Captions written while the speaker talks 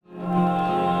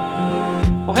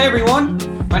Well, hey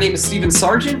everyone, my name is Stephen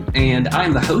Sargent, and I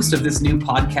am the host of this new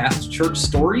podcast, Church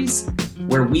Stories,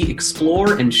 where we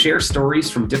explore and share stories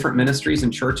from different ministries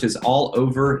and churches all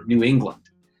over New England.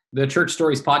 The Church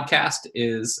Stories podcast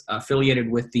is affiliated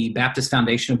with the Baptist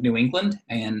Foundation of New England,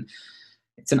 and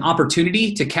it's an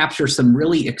opportunity to capture some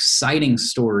really exciting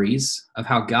stories of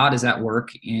how God is at work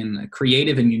in a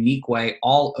creative and unique way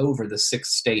all over the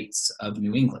 6 states of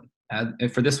New England.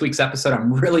 And for this week's episode,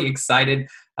 I'm really excited.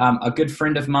 A good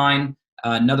friend of mine,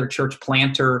 another church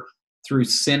planter through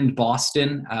Send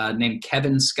Boston, named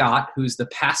Kevin Scott, who's the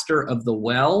pastor of The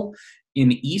Well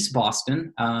in East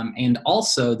Boston, and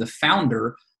also the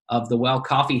founder of The Well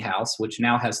Coffee House, which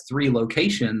now has 3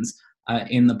 locations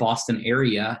in the Boston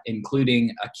area,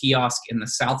 including a kiosk in the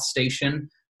South Station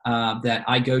that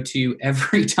I go to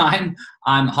every time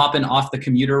I'm hopping off the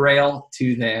commuter rail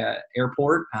to the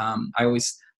airport. I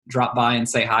always drop by and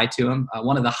say hi to him.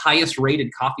 One of the highest rated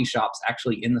coffee shops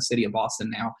actually in the city of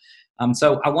Boston now.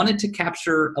 So I wanted to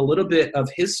capture a little bit of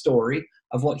his story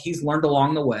of what he's learned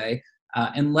along the way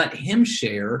and let him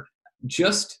share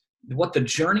just what the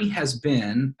journey has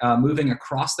been moving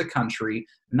across the country,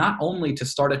 not only to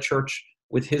start a church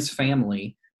with his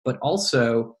family, but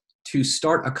also to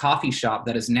start a coffee shop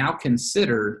that is now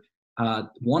considered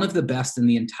one of the best in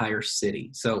the entire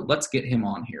city. So let's get him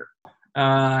on here.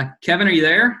 Kevin, are you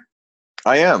there?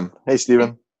 I am. Hey,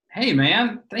 Stephen. Hey,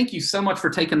 man. Thank you so much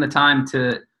for taking the time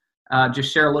to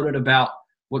just share a little bit about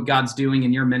what God's doing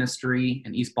in your ministry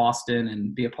in East Boston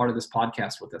and be a part of this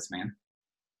podcast with us, man.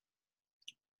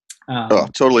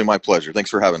 Totally my pleasure. Thanks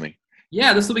for having me.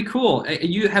 Yeah, this will be cool.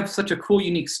 You have such a cool,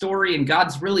 unique story, and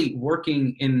God's really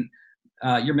working in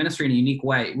your ministry in a unique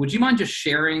way. Would you mind just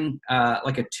sharing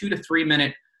like a 2 to 3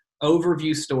 minute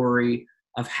overview story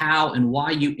of how and why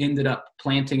you ended up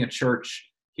planting a church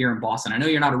here in Boston? I know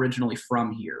you're not originally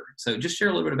from here, so just share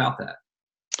a little bit about that.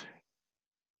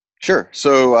 Sure.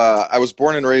 So I was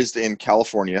born and raised in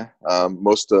California.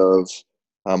 Most of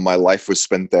my life was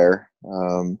spent there.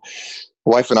 My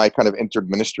wife and I kind of entered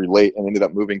ministry late and ended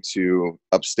up moving to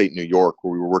upstate New York,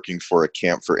 where we were working for a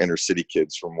camp for inner city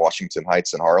kids from Washington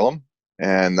Heights and Harlem.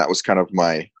 And that was kind of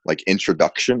my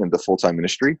introduction into full-time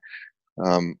ministry.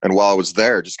 And while I was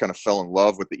there, just kind of fell in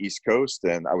love with the East Coast,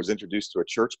 and I was introduced to a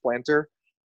church planter.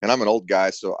 And I'm an old guy,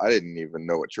 so I didn't even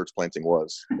know what church planting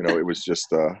was. It was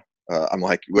just, I'm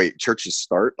like, wait, churches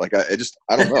start? I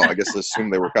don't know. I guess I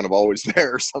assumed they were kind of always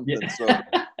there or something. Yeah.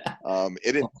 So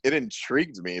it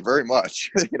intrigued me very much.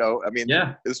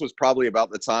 This was probably about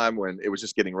the time when it was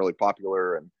just getting really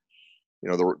popular, and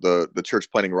the church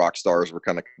planting rock stars were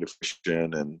kind of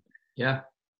Christian, and yeah.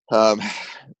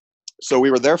 So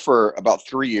we were there for about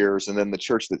 3 years, and then the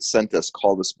church that sent us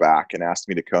called us back and asked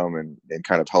me to come and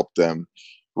kind of help them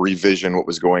revision what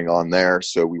was going on there.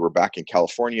 So we were back in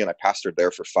California, and I pastored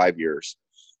there for 5 years,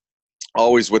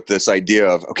 always with this idea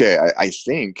of, okay, I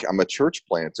think I'm a church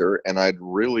planter, and I'd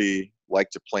really like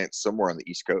to plant somewhere on the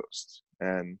East Coast.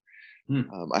 And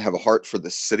I have a heart for the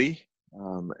city.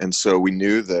 And so we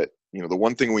knew that, the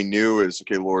one thing we knew is,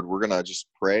 okay, Lord, we're going to just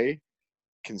pray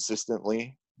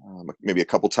consistently, maybe a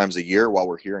couple times a year while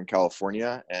we're here in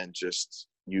California, and just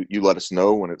you let us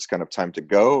know when it's kind of time to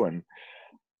go. And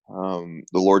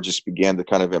the Lord just began to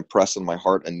kind of impress on my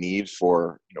heart a need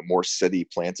for more city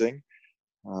planting,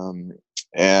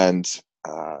 and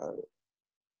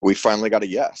we finally got a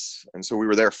yes. And so we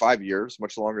were there 5 years,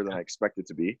 much longer than I expected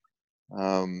to be.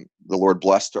 The Lord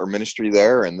blessed our ministry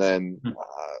there, and then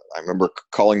I remember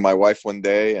calling my wife one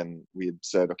day, and we had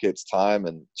said, okay, it's time.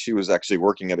 And she was actually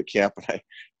working at a camp, and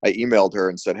I emailed her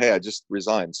and said, hey, I just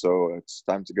resigned, so it's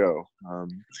time to go.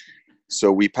 So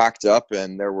we packed up,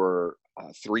 and there were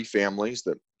 3 families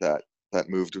that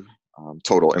moved in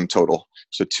total.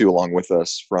 So 2 along with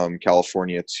us from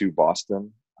California to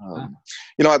Boston.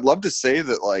 I'd love to say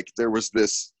that there was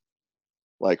this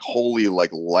holy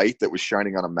light that was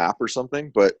shining on a map or something,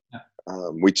 but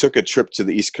we took a trip to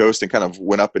the East Coast and kind of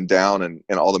went up and down and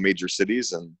all the major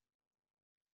cities, and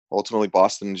ultimately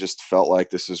Boston just felt like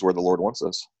this is where the Lord wants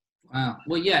us. Wow.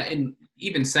 Well, yeah, and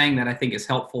even saying that, I think is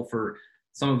helpful for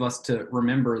some of us to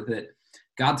remember that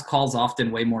God's call's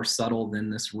often way more subtle than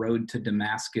this road to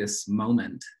Damascus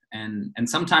moment. And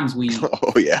sometimes we,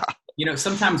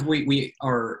 sometimes we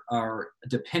are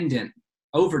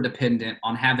over dependent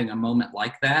on having a moment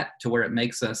like that, to where it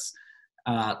makes us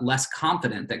less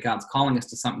confident that God's calling us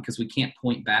to something because we can't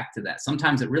point back to that.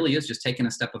 Sometimes it really is just taking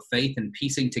a step of faith and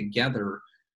piecing together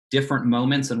different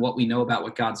moments and what we know about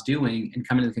what God's doing, and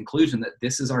coming to the conclusion that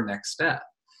this is our next step.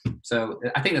 So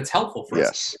I think that's helpful for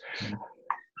us. Yes.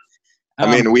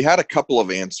 We had a couple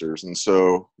of answers. And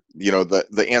so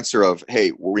the answer of,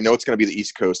 hey, well, we know it's going to be the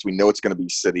East Coast, we know it's going to be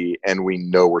city, and we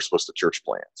know we're supposed to church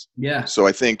plant. Yeah. So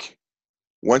I think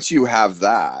once you have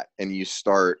that and you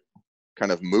start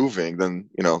kind of moving, then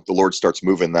the Lord starts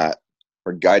moving that,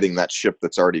 or guiding that ship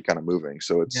that's already kind of moving.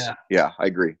 So it's I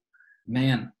agree.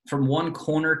 Man, from one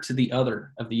corner to the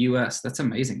other of the U.S. That's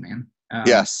amazing, man.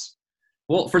 Yes.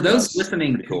 Well, for those Yes.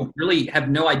 listening who really have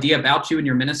no idea about you and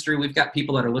your ministry, we've got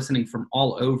people that are listening from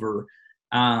all over.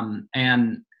 And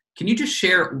can you just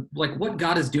share like what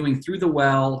God is doing through the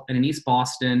Well and in East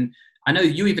Boston? I know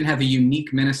you even have a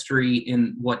unique ministry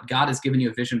in what God has given you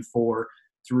a vision for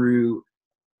through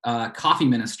coffee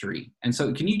ministry. And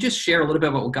so can you just share a little bit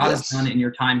about what God has done in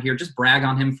your time here? Just brag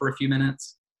on him for a few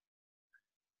minutes.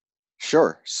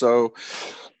 Sure. So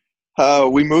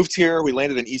we moved here. We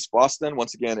landed in East Boston.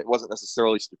 Once again, it wasn't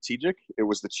necessarily strategic. It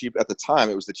was at the time,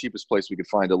 it was the cheapest place we could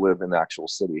find to live in the actual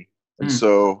city. And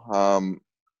so,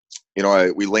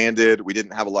 we landed. We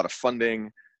didn't have a lot of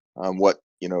funding. What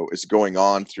is going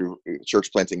on through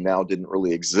church planting now didn't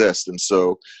really exist. And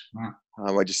so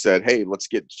I just said, hey, let's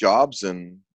get jobs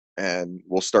and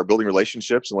we'll start building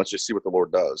relationships and let's just see what the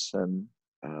Lord does. And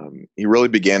he really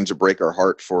began to break our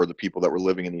heart for the people that were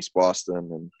living in East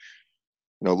Boston.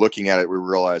 And looking at it, we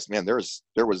realized, man, there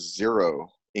was 0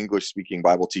 English-speaking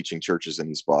Bible teaching churches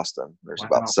in East Boston. There's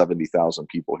about 70,000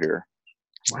 people here.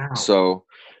 Wow. So,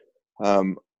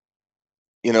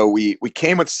 we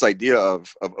came with this idea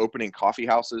of opening coffee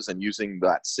houses and using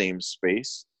that same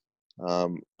space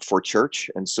for church.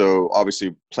 And so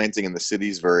obviously planting in the city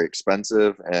is very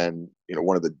expensive. And,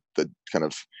 one of the kind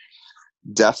of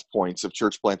death points of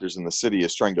church planters in the city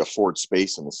is trying to afford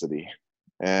space in the city.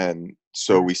 And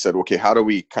so we said, okay, how do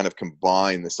we kind of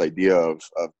combine this idea of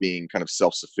being kind of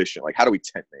self-sufficient? Like, how do we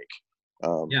tent make?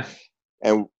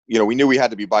 And, we knew we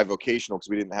had to be bivocational because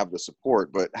we didn't have the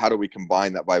support, but how do we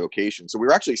combine that bivocation? So we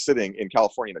were actually sitting in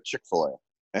California in a Chick-fil-A,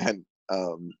 and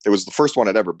it was the first one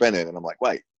I'd ever been in. And I'm like,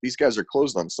 wait, these guys are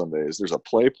closed on Sundays. There's a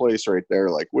play place right there.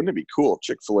 Like, wouldn't it be cool if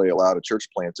Chick-fil-A allowed a church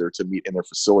planter to meet in their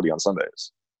facility on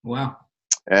Sundays? Wow.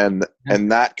 And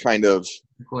that kind of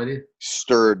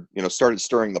started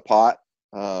stirring the pot.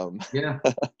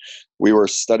 We were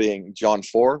studying John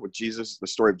 4 with Jesus, the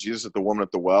story of Jesus at the woman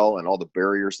at the well and all the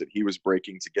barriers that he was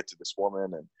breaking to get to this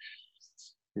woman. And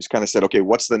he just kind of said, okay,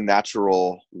 what's the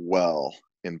natural well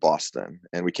in Boston?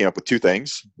 And we came up with 2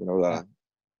 things,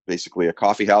 basically a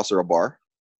coffee house or a bar.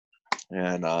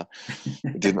 And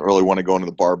we didn't really want to go into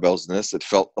the bar business. It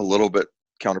felt a little bit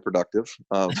counterproductive,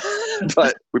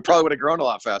 but we probably would have grown a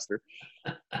lot faster.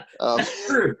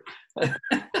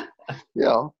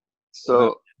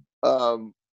 So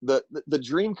the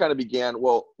dream kind of began,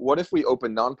 well, what if we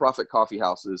open nonprofit coffee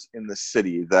houses in the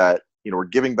city that, we're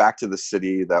giving back to the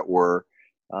city, that we're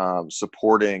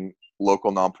supporting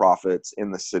local nonprofits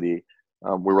in the city.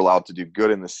 We were allowed to do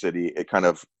good in the city. It kind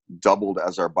of doubled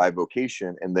as our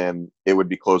bivocation, and then it would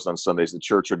be closed on Sundays. The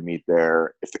church would meet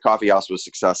there. If the coffee house was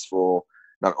successful,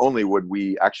 not only would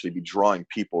we actually be drawing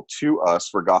people to us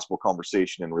for gospel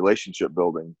conversation and relationship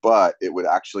building, but it would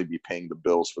actually be paying the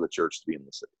bills for the church to be in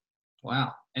the city.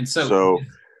 Wow. And so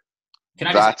can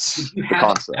I that's did you the have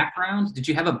concept. a background? Did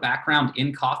you have a background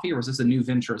in coffee, or was this a new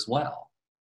venture as well?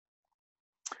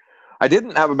 I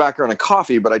didn't have a background in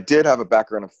coffee, but I did have a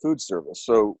background in food service.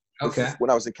 So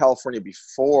when I was in California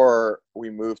before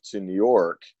we moved to New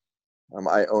York,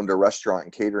 I owned a restaurant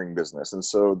and catering business. And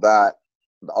so that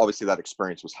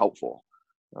experience was helpful.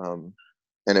 And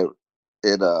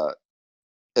it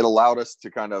allowed us to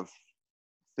kind of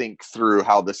think through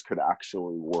how this could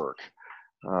actually work.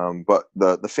 But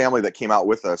the family that came out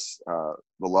with us, the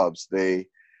Loves, they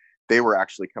were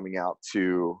actually coming out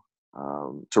to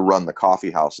run the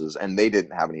coffee houses, and they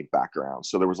didn't have any background.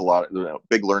 So there was a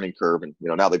big learning curve, and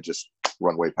now they've just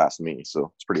run way past me.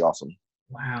 So it's pretty awesome.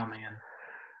 Wow, man.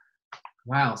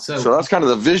 Wow. So that's kind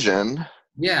of the vision.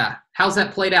 Yeah. How's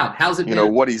that played out? How's it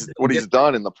been? What he's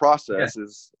done in the process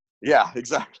is,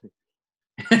 exactly.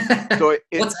 So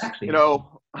it's actually,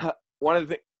 one of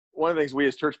the things we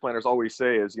as church planners always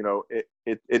say is,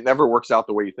 it never works out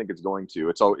the way you think it's going to.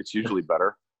 It's usually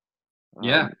better.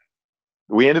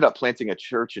 We ended up planting a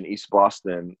church in East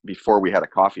Boston before we had a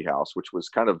coffee house, which was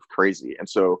kind of crazy. And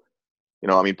so,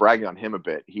 bragging on him a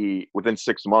bit, within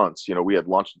 6 months, we had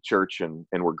launched the church and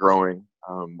we're growing.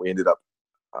 We ended up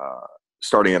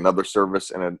starting another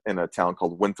service in a town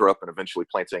called Winthrop, and eventually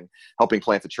helping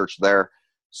plant a church there.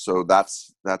 So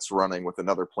that's running with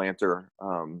another planter.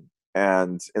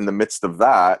 And in the midst of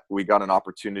that, we got an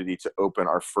opportunity to open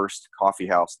our first coffee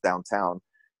house downtown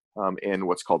in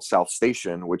what's called South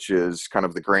Station, which is kind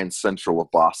of the Grand Central of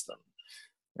Boston.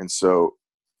 And so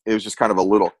it was just kind of a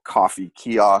little coffee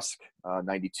kiosk,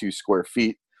 92 square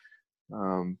feet.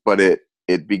 But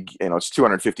it's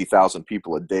 250,000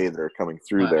 people a day that are coming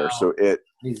through there. So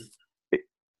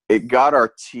it got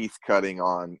our teeth cutting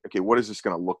on, okay, what is this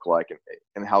going to look like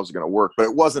and how's it going to work? But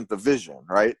it wasn't the vision,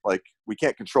 right? Like, we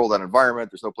can't control that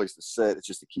environment. There's no place to sit. It's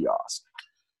just a kiosk.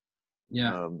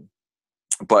 Yeah.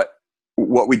 But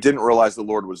what we didn't realize the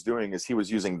Lord was doing is he was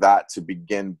using that to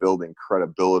begin building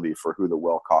credibility for who the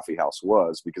Well Coffee House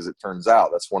was, because it turns out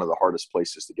that's one of the hardest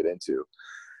places to get into.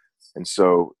 And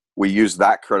so we used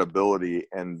that credibility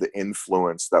and the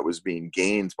influence that was being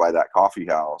gained by that coffee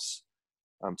house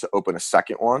to open a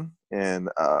second one. And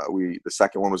the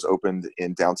second one was opened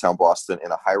in downtown Boston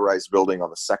in a high-rise building on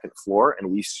the second floor.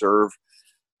 And we serve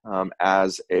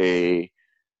as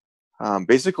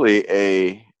basically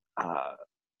a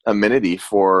amenity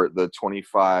for the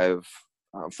 25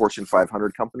 Fortune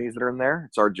 500 companies that are in there.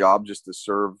 It's our job just to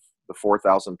serve the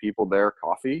 4,000 people there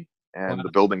coffee, and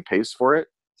the building pays for it.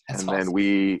 That's awesome. Then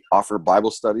we offer Bible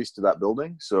studies to that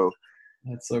building. So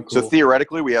that's so cool. So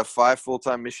theoretically, we have 5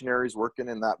 full-time missionaries working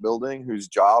in that building whose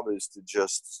job is to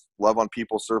just love on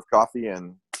people, serve coffee,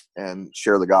 and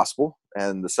share the gospel.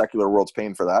 And the secular world's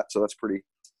paying for that. So that's pretty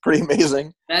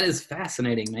amazing. That is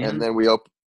fascinating, man. And then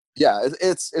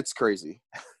it's crazy.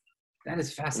 That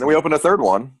is fascinating. And then we opened a third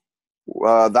one.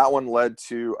 That one led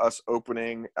to us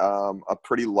opening a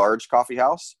pretty large coffee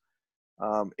house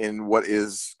in what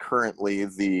is currently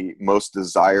the most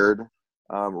desired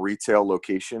retail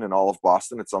location in all of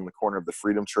Boston. It's on the corner of the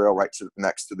Freedom Trail,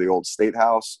 next to the old State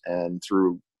House. And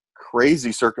through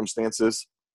crazy circumstances,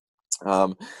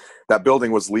 that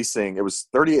building was leasing. It was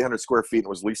 3,800 square feet and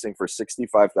was leasing for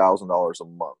 $65,000 a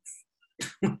month.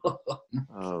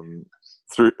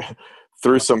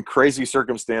 Through some crazy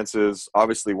circumstances,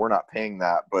 obviously we're not paying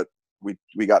that, but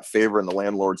we got favor in the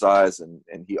landlord's eyes, and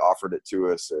he offered it to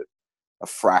us at a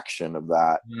fraction of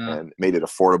that, and made it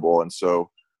affordable. And so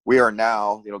we are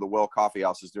now, the Well Coffee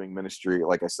House is doing ministry,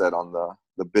 like I said, on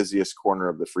the busiest corner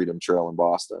of the Freedom Trail in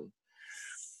Boston.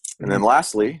 And then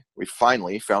lastly, we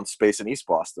finally found space in East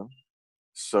Boston,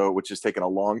 which has taken a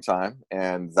long time.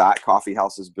 And that coffee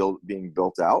house is being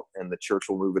built out, and the church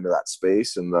will move into that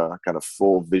space, and the kind of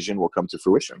full vision will come to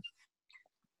fruition.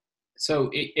 So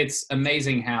it's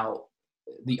amazing how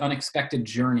the unexpected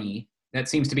journey, that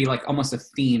seems to be like almost a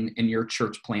theme in your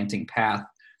church planting path,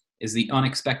 is the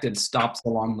unexpected stops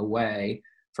along the way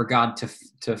for God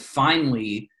to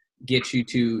finally get you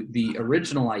to the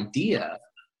original idea.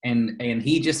 And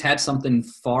he just had something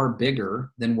far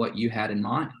bigger than what you had in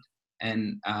mind.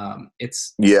 And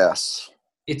it's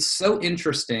so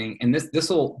interesting. And this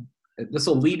will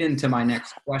lead into my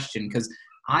next question, because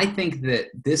I think that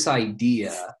this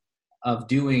idea of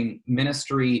doing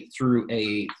ministry through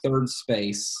a third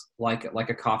space, like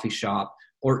a coffee shop,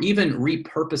 or even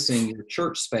repurposing your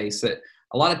church space, that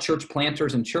a lot of church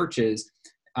planters and churches,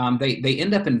 they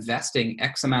end up investing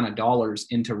X amount of dollars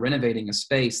into renovating a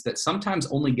space that sometimes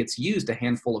only gets used a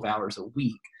handful of hours a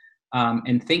week.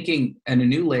 And thinking in a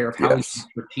new layer of how we can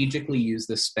strategically use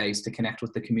this space to connect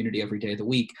with the community every day of the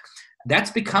week.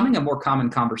 That's becoming a more common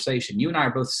conversation. You and I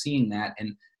are both seeing that.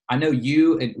 And I know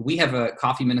we have a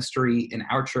coffee ministry in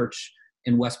our church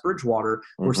in West Bridgewater.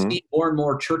 Mm-hmm. We're seeing more and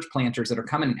more church planters that are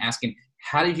coming and asking,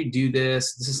 how did you do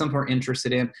this? This is something we're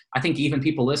interested in. I think even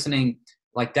people listening,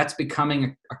 like, that's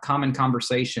becoming a common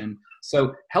conversation.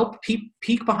 So help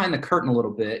peek behind the curtain a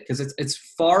little bit, because it's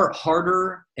far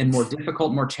harder and more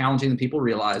difficult, more challenging than people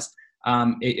realize.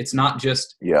 It's not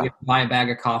just we have to buy a bag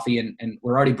of coffee and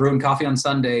we're already brewing coffee on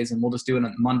Sundays and we'll just do it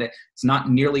on Monday. It's not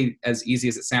nearly as easy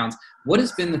as it sounds. What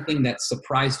has been the thing that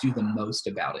surprised you the most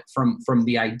about it, from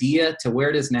the idea to where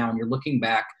it is now? And you're looking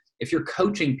back, if you're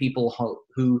coaching people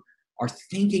who are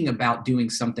thinking about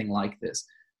doing something like this,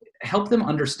 help them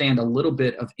understand a little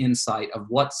bit of insight of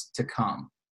what's to come.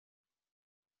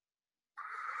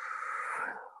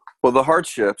 Well, the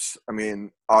hardships,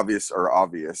 obvious.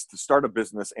 To start a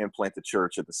business and plant a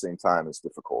church at the same time is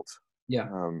difficult. Yeah.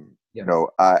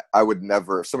 I would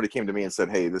never, if somebody came to me and said,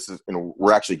 hey, this is,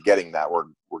 we're actually getting that. We're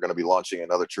going to be launching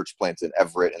another church plant in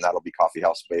Everett, and that'll be coffee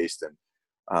house based. And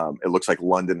it looks like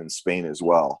London and Spain as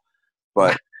well.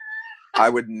 But I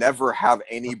would never have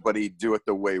anybody do it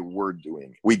the way we're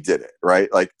doing. We did it,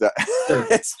 right? Like that.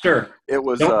 Sure. It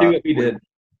was. Don't do what we did.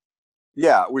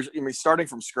 Yeah, we're starting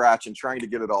from scratch and trying to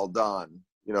get it all done.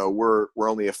 We're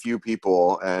only a few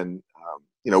people, and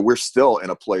we're still in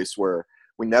a place where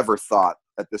we never thought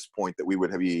at this point that we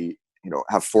would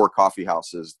have 4 coffee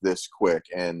houses this quick,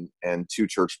 and 2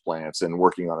 church plants, and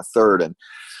working on a third. And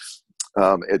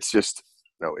it's just,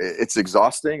 it's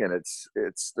exhausting, and it's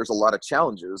there's a lot of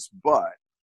challenges, but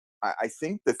I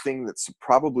think the thing that's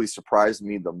probably surprised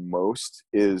me the most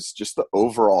is just the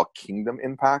overall kingdom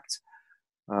impact.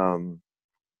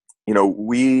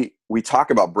 We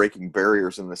talk about breaking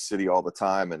barriers in the city all the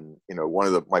time. And, one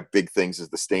of my big things is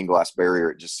the stained glass barrier.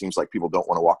 It just seems like people don't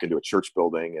want to walk into a church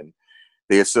building, and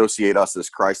they associate us as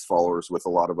Christ followers with a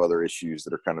lot of other issues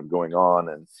that are kind of going on.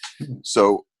 And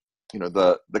so,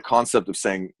 the concept of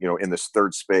saying, in this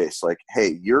third space, like,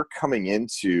 hey, you're coming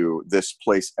into this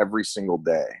place every single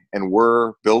day, and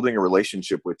we're building a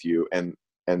relationship with you. And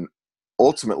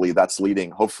ultimately that's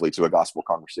leading hopefully to a gospel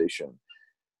conversation.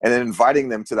 And then inviting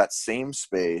them to that same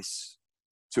space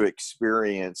to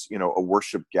experience, a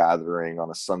worship gathering on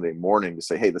a Sunday morning, to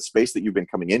say, hey, the space that you've been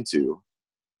coming into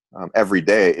every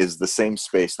day is the same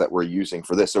space that we're using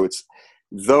for this. So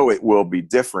though it will be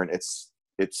different, it's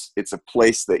a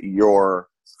place that you're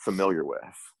familiar with.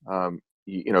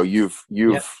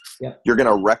 You're going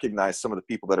to recognize some of the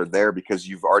people that are there because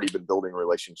you've already been building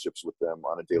relationships with them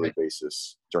on a daily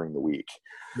basis during the week.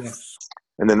 Yes.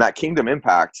 And then that kingdom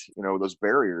impact, those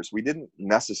barriers, we didn't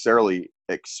necessarily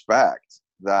expect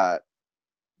that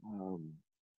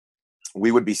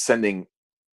we would be sending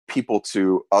people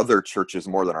to other churches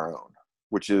more than our own,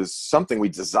 which is something we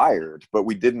desired, but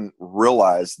we didn't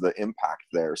realize the impact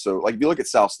there. So like, if you look at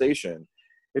South Station,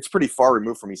 it's pretty far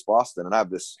removed from East Boston. And I have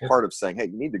this heart of saying, hey,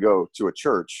 you need to go to a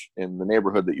church in the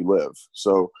neighborhood that you live.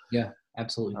 So yeah,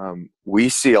 absolutely. We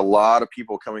see a lot of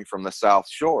people coming from the South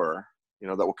Shore,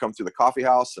 that will come through the coffee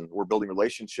house, and we're building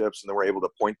relationships, and then we're able to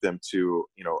point them to,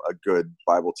 a good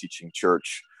Bible teaching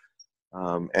church.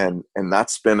 And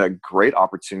that's been a great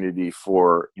opportunity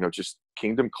for, just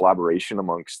kingdom collaboration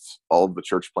amongst all of the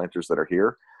church planters that are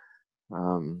here.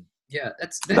 And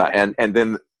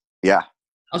then, yeah.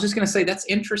 I was just going to say, that's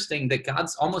interesting that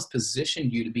God's almost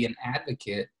positioned you to be an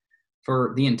advocate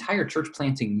for the entire church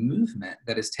planting movement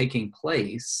that is taking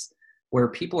place, where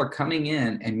people are coming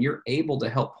in and you're able to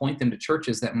help point them to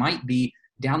churches that might be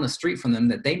down the street from them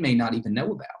that they may not even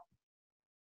know about.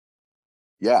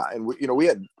 Yeah. And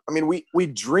we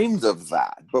dreamed of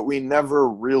that, but we never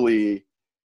really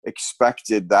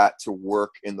expected that to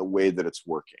work in the way that it's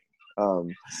working.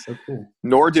 So cool.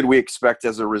 Nor did we expect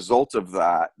as a result of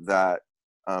that,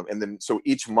 and then, so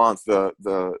each month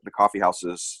the coffee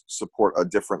houses support a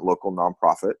different local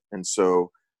nonprofit. And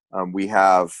so we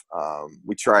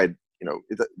tried,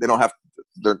 they don't have,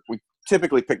 we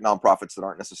typically pick nonprofits that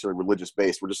aren't necessarily religious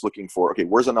based. We're just looking for, okay,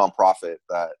 where's a nonprofit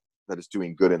that is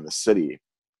doing good in the city?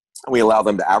 And we allow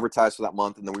them to advertise for that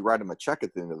month, and then we write them a check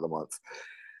at the end of the month.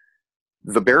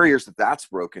 The barriers that's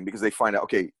broken, because they find out,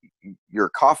 okay, you're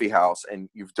a coffee house and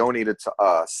you've donated to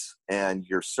us and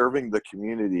you're serving the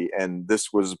community, and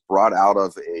this was brought out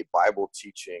of a Bible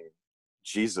teaching,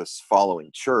 Jesus following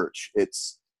church.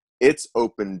 It's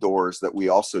opened doors that we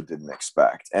also didn't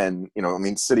expect. And,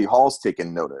 City Hall's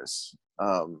taken notice.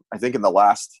 I think in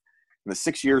the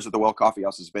 6 years that the Well Coffee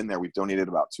House has been there, we've donated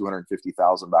about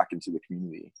 $250,000 back into the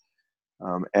community.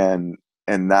 And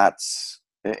that's,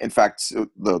 in fact,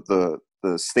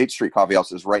 the State Street Coffee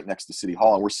House is right next to City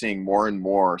Hall, and we're seeing more and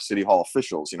more City Hall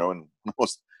officials, in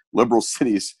most liberal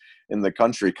cities in the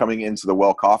country, coming into the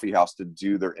Well Coffee House to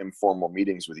do their informal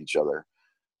meetings with each other.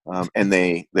 And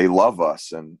they love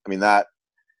us. And that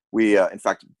we, in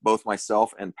fact, both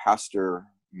myself and Pastor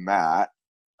Matt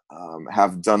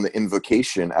have done the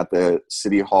invocation at the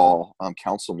City Hall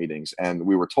council meetings. And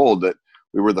we were told that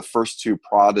we were the first two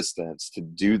Protestants to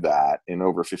do that in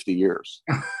over 50 years.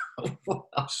 Wow.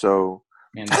 So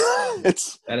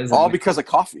it's that is all because of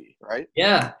coffee, right?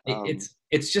 Yeah. It's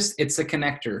a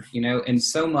connector, and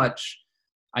so much,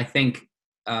 I think,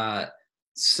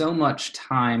 so much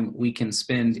time we can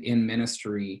spend in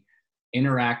ministry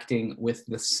interacting with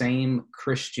the same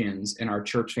Christians in our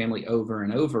church family over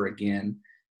and over again.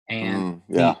 And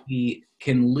we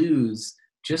can lose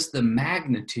just the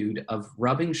magnitude of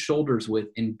rubbing shoulders with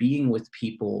and being with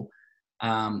people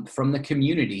from the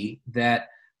community that,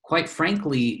 quite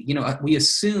frankly, we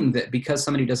assume that because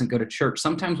somebody doesn't go to church,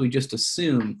 sometimes we just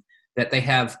assume that they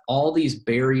have all these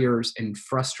barriers and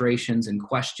frustrations and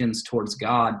questions towards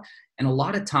God. And a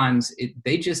lot of times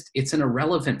it's an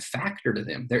irrelevant factor to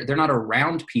them. They're not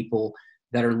around people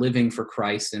that are living for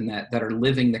Christ and that are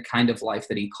living the kind of life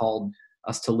that he called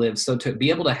us to live. So to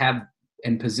be able to have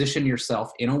and position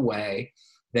yourself in a way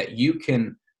that you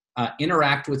can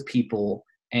interact with people,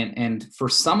 and for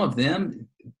some of them,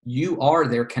 you are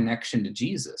their connection to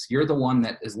Jesus. You're the one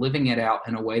that is living it out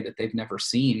in a way that they've never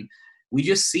seen. We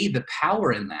just see the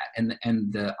power in that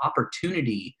and the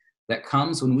opportunity that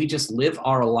comes when we just live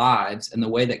our lives in the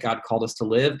way that God called us to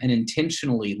live and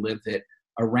intentionally live it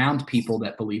around people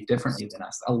that believe differently than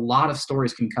us. A lot of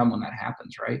stories can come when that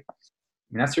happens, right? I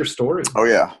mean, that's your story. Oh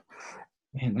yeah.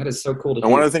 Man, that is so cool to And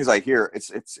hear. one of the things I hear,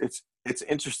 it's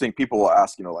interesting. People will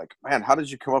ask, like, man, how did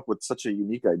you come up with such a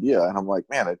unique idea? And I'm like,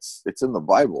 man, it's in the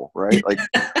Bible, right? Like,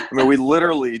 I mean, we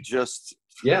literally just,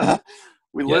 Yeah.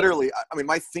 literally, I mean,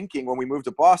 my thinking when we moved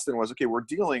to Boston was, okay, we're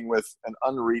dealing with an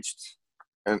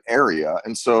area.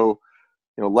 And so,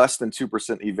 less than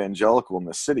 2% evangelical in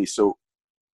the city. So,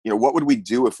 what would we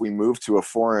do if we moved to a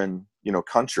foreign,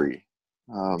 country?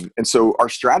 And so our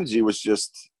strategy was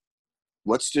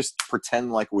let's just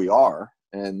pretend like we are.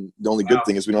 And the only good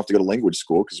thing is we don't have to go to language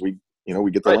school because we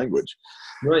get the language.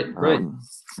 Right.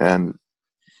 And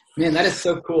man, that is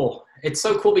so cool. It's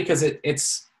so cool because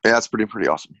it's pretty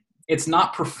awesome. It's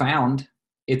not profound.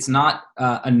 It's not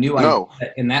a new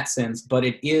idea in that sense, but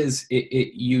it is.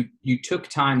 You took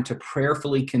time to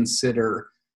prayerfully consider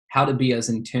how to be as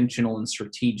intentional and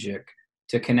strategic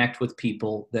to connect with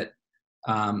people that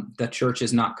the church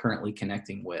is not currently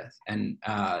connecting with. And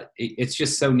it's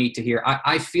just so neat to hear.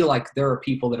 I feel like there are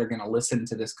people that are going to listen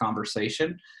to this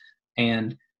conversation,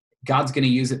 and God's going to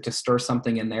use it to stir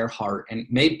something in their heart. And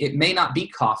it may not be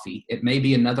coffee. It may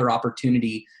be another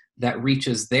opportunity that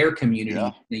reaches their community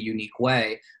in a unique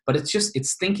way. But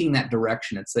it's thinking that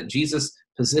direction. It's that Jesus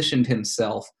positioned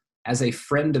himself as a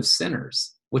friend of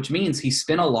sinners, which means he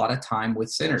spent a lot of time with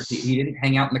sinners. He didn't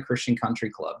hang out in the Christian country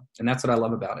club. And that's what I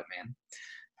love about it, man.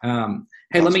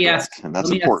 Hey, let me ask. And that's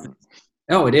important.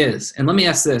 It is. And let me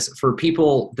ask this for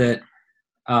people that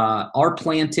are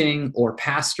planting, or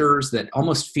pastors that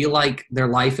almost feel like their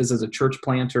life is as a church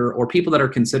planter, or people that are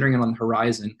considering it on the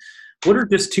horizon. What are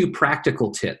just 2 practical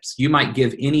tips you might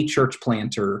give any church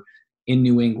planter in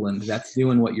New England that's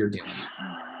doing what you're doing?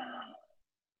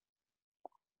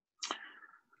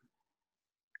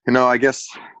 I guess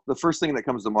the first thing that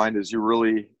comes to mind is you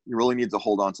really need to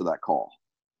hold on to that call.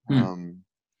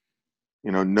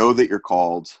 Know that you're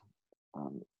called.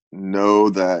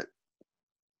 Know that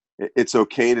it's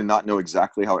okay to not know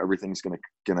exactly how everything's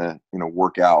gonna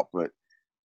work out, but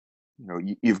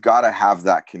you've got to have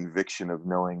that conviction of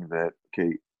knowing that,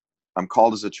 okay, I'm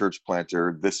called as a church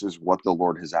planter. This is what the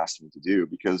Lord has asked me to do,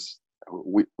 because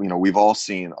we've all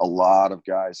seen a lot of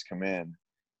guys come in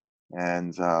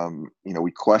and,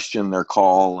 we question their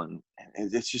call, and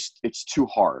it's too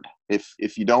hard.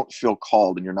 If you don't feel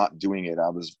called and you're not doing it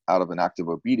out of an act of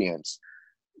obedience,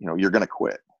 you're going to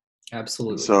quit.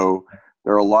 Absolutely. And so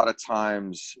there are a lot of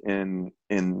times in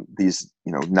these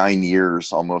 9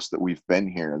 years almost that we've been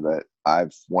here that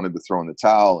I've wanted to throw in the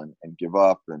towel and give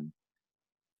up, and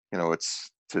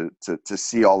it's to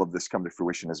see all of this come to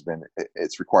fruition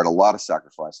it's required a lot of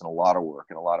sacrifice and a lot of work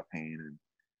and a lot of pain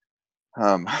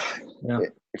and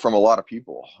from a lot of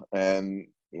people. And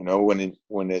when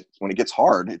it gets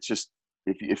hard, it's just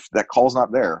if that call's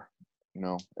not there,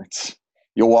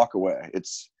 you'll walk away.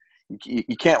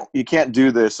 You can't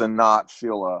do this and not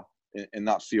feel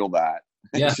that.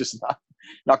 It's just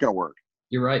not going to work.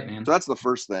 You're right, man. So that's the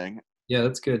first thing. Yeah,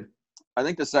 that's good. I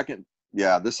think the second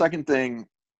thing,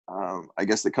 I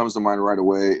guess that comes to mind right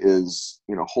away is,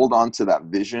 hold on to that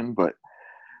vision, but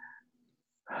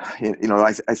I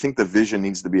think the vision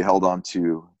needs to be held on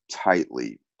to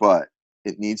tightly, but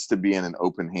it needs to be in an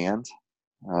open hand.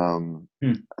 I'm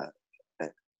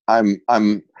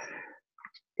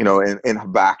in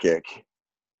Habakkuk,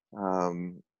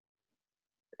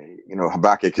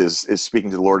 Habakkuk is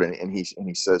speaking to the Lord, and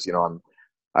he says,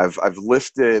 I've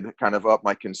lifted kind of up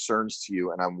my concerns to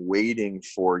you, and I'm waiting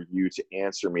for you to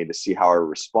answer me to see how I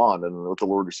respond. And what the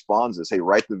Lord responds is, hey,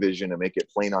 write the vision and make it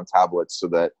plain on tablets so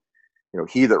that,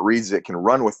 he that reads it can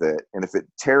run with it. And if it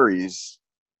tarries,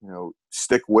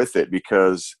 stick with it,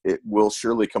 because it will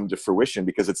surely come to fruition,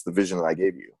 because it's the vision that I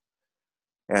gave you.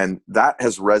 And that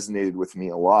has resonated with me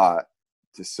a lot,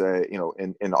 to say,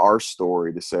 in our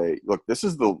story, to say, look,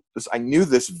 I knew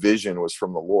this vision was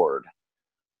from the Lord.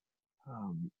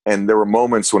 And there were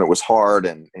moments when it was hard,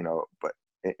 and, but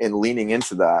in leaning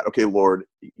into that, okay, Lord,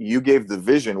 you gave the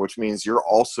vision, which means you're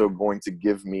also going to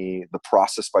give me the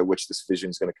process by which this vision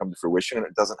is going to come to fruition. And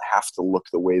it doesn't have to look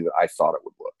the way that I thought it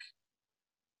would look.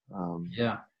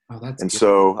 That's and good.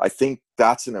 So I think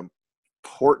that's an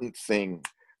important thing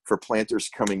for planters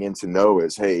coming in to know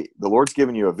is, hey, the Lord's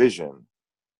given you a vision,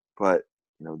 but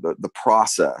the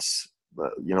process,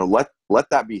 let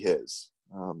that be his.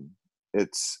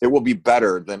 It will be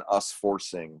better than us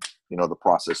forcing, the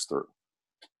process through.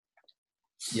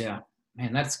 Yeah,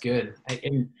 man, that's good.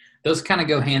 And those kind of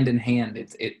go hand in hand.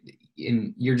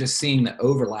 And you're just seeing the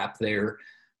overlap there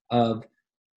of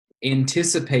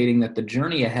anticipating that the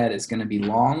journey ahead is going to be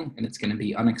long, and it's going to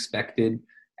be unexpected,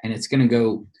 and it's going to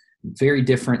go very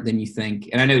different than you think.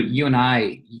 And I know you and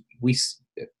I,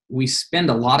 we spend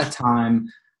a lot of time,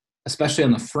 especially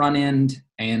on the front end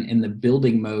and in the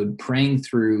building mode, praying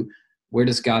through where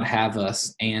does God have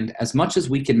us? And as much as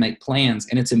we can make plans,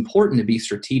 and it's important to be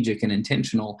strategic and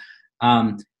intentional,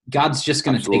 God's just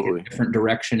going to take a different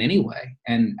direction anyway.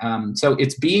 And so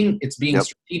it's being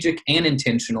strategic and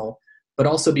intentional, but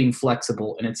also being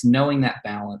flexible, and it's knowing that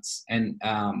balance. And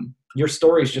your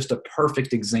story is just a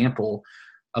perfect example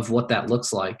of what that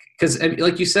looks like. Because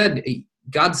like you said,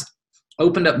 God's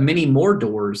opened up many more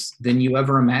doors than you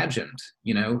ever imagined.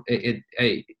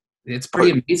 It's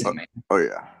pretty amazing, man. Oh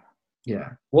yeah. Yeah.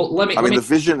 Well, the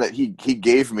vision that he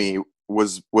gave me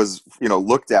was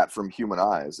looked at from human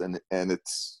eyes, and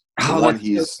it's the one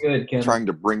he's trying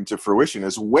to bring to fruition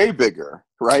is way bigger,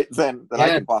 right, than I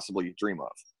can possibly dream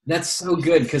of. That's so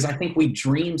good, because I think we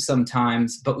dream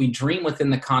sometimes, but we dream within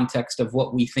the context of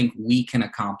what we think we can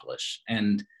accomplish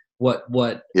and what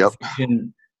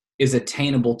vision is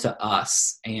attainable to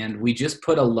us, and we just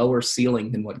put a lower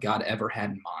ceiling than what God ever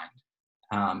had in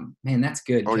mind. Man, that's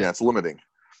good. Oh yeah, it's limiting.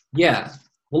 Yeah.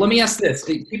 Well, let me ask this.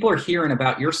 People are hearing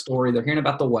about your story. They're hearing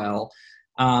about the well.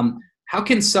 How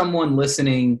can someone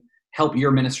listening help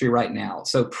your ministry right now?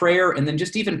 So prayer, and then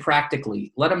just even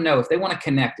practically, let them know if they want to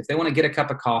connect, if they want to get a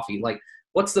cup of coffee, like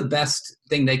what's the best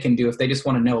thing they can do if they just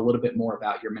want to know a little bit more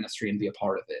about your ministry and be a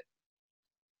part of it?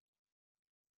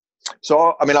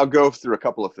 So, I'll go through a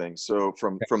couple of things. So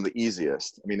from the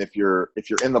easiest, if you're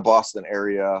in the Boston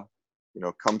area,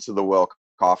 come to the Well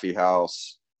Coffee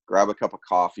House, grab a cup of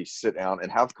coffee, sit down,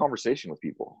 and have a conversation with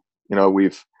people.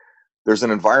 There's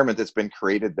an environment that's been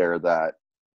created there that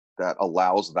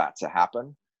allows that to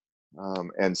happen.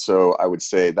 And so I would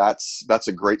say that's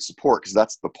a great support, because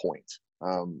that's the point.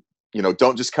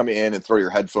 Don't just come in and throw your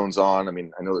headphones on. I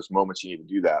know there's moments you need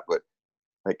to do that, but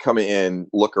like come in,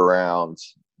 look around.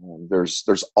 There's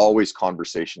always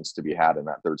conversations to be had in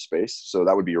that third space. So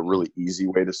that would be a really easy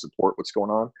way to support what's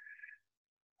going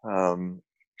on.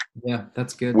 Yeah,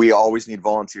 that's good. We always need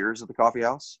volunteers at the coffee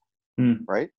house,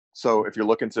 right? So if you're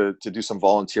looking to do some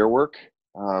volunteer work,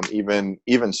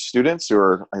 even students who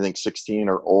are, I think, 16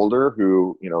 or older,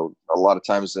 who, a lot of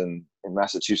times in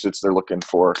Massachusetts, they're looking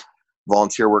for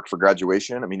volunteer work for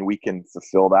graduation. We can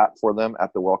fulfill that for them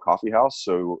at the Well Coffee House.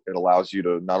 So it allows you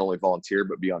to not only volunteer,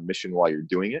 but be on mission while you're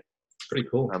doing it. Pretty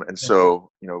cool.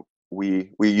 So,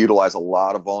 we utilize a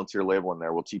lot of volunteer labor in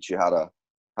there. We'll teach you how to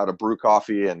brew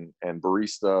coffee and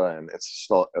barista, and it's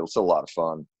a lot of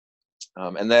fun.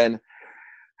 And then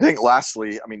I think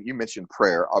lastly, you mentioned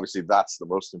prayer. Obviously that's the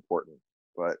most important,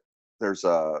 but there's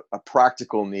a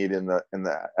practical need in the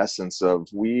essence of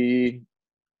we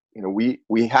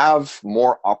have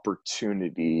more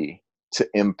opportunity to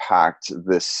impact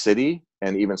this city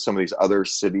and even some of these other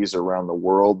cities around the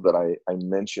world that I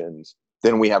mentioned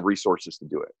than we have resources to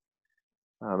do it.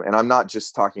 And I'm not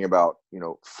just talking about,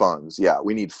 funds. Yeah,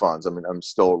 we need funds. I'm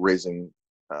still raising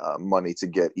money to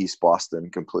get East Boston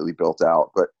completely built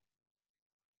out, but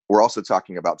we're also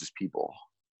talking about just people.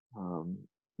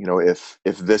 If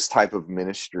this type of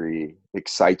ministry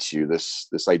excites you, this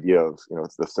idea of,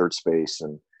 the third space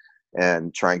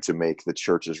and trying to make the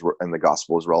church and the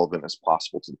gospel as relevant as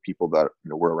possible to the people that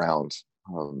we're around,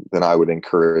 then I would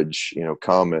encourage,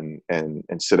 come and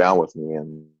sit down with me.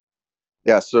 And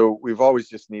yeah, so we've always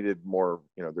just needed more,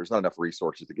 there's not enough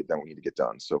resources to get done what we need to get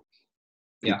done. So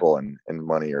people and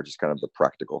money are just kind of the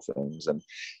practical things. And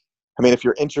if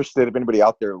you're interested, if anybody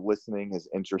out there listening is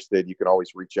interested, you can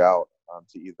always reach out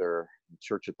to either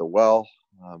Church at the Well,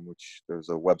 which there's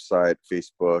a website,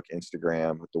 Facebook,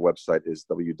 Instagram. The website is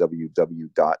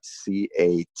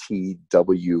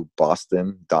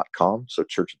www.catwboston.com. So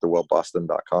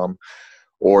churchatthewellboston.com,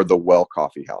 or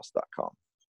thewellcoffeehouse.com.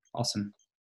 Awesome.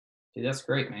 Dude, that's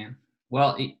great, man.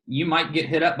 Well, you might get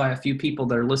hit up by a few people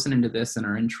that are listening to this and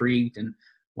are intrigued and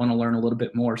want to learn a little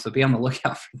bit more. So be on the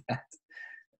lookout for that.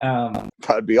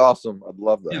 That'd be awesome. I'd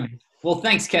love that. Yeah. Well,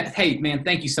 thanks, Kat. Hey, man,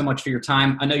 thank you so much for your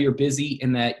time. I know you're busy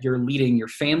in that you're leading your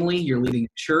family, you're leading a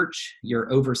church,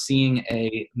 you're overseeing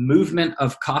a movement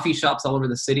of coffee shops all over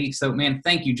the city. So, man,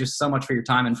 thank you just so much for your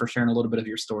time and for sharing a little bit of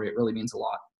your story. It really means a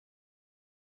lot.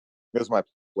 It was my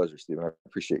pleasure, Stephen. I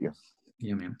appreciate you.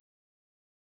 Yeah, man.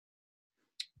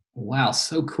 Wow,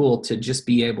 so cool to just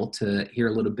be able to hear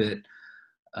a little bit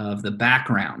of the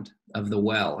background of the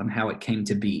well and how it came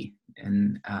to be.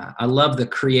 And I love the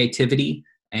creativity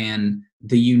and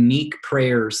the unique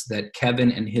prayers that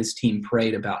Kevin and his team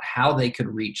prayed about how they could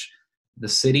reach the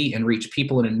city and reach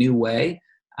people in a new way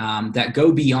that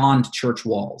go beyond church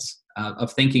walls,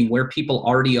 of thinking where people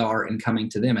already are and coming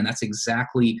to them. And that's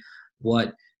exactly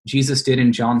what Jesus did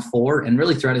in John 4 and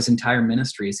really throughout his entire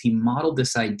ministry is he modeled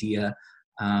this idea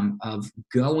of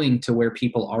going to where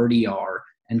people already are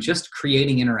and just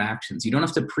creating interactions. You don't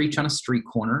have to preach on a street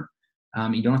corner.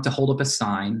 You don't have to hold up a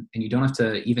sign, and you don't have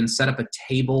to even set up a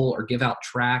table or give out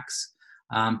tracts.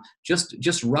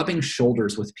 Just rubbing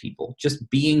shoulders with people, just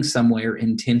being somewhere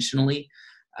intentionally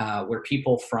where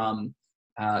people from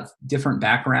different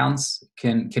backgrounds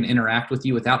can interact with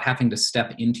you without having to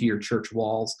step into your church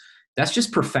walls. That's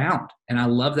just profound. And I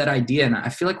love that idea. And I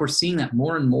feel like we're seeing that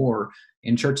more and more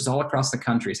in churches all across the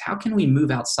country. Is how can we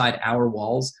move outside our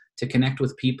walls to connect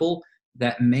with people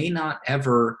that may not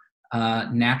ever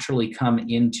naturally come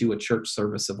into a church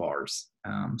service of ours?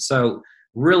 So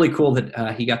really cool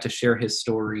that he got to share his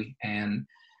story, and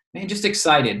man, just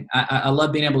excited. I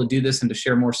love being able to do this and to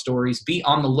share more stories. Be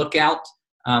on the lookout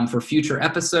for future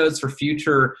episodes, for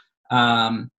future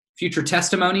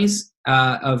testimonies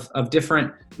of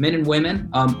different men and women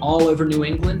all over New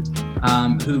England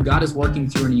who God is working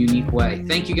through in a unique way.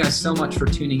 Thank you guys so much for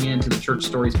tuning in to the Church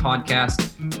Stories podcast.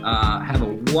 Have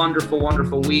a wonderful,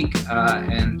 wonderful week,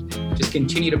 and just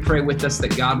continue to pray with us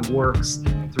that God works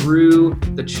through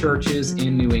the churches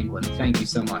in New England. Thank you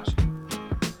so much.